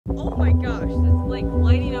Oh my gosh, this is like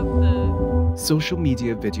lighting up the... Social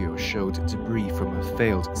media video showed debris from a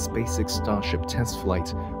failed SpaceX Starship test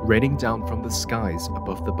flight raining down from the skies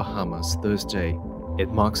above the Bahamas Thursday. It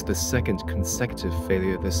marks the second consecutive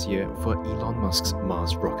failure this year for Elon Musk's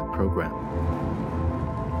Mars rocket program.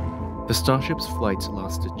 The Starship's flight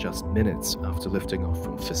lasted just minutes after lifting off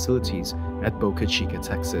from facilities at Boca Chica,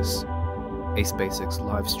 Texas. A SpaceX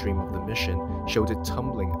live stream of the mission showed it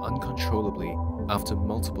tumbling uncontrollably after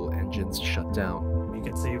multiple engines shut down. You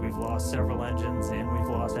can see we've lost several engines and we've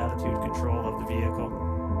lost attitude control of the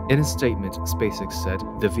vehicle. In a statement, SpaceX said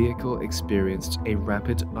the vehicle experienced a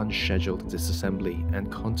rapid, unscheduled disassembly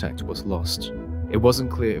and contact was lost. It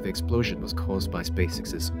wasn't clear if the explosion was caused by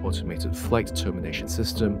SpaceX's automated flight termination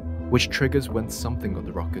system, which triggers when something on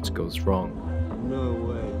the rocket goes wrong. No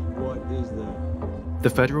way. What is that? The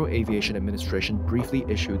Federal Aviation Administration briefly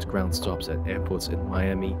issued ground stops at airports in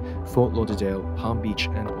Miami, Fort Lauderdale, Palm Beach,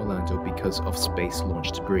 and Orlando because of space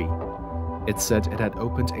launch debris. It said it had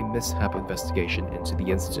opened a mishap investigation into the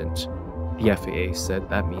incident. The FAA said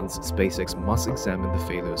that means SpaceX must examine the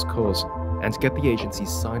failure's cause and get the agency's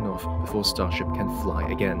sign-off before Starship can fly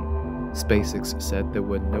again. SpaceX said there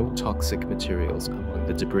were no toxic materials among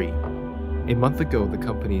the debris. A month ago, the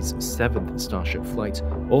company's 7th Starship flight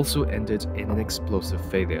also ended in an explosive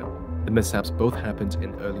failure. The mishaps both happened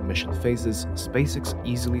in early mission phases SpaceX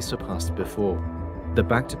easily surpassed before. The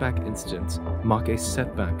back-to-back incidents mark a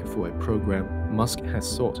setback for a program Musk has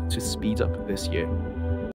sought to speed up this year.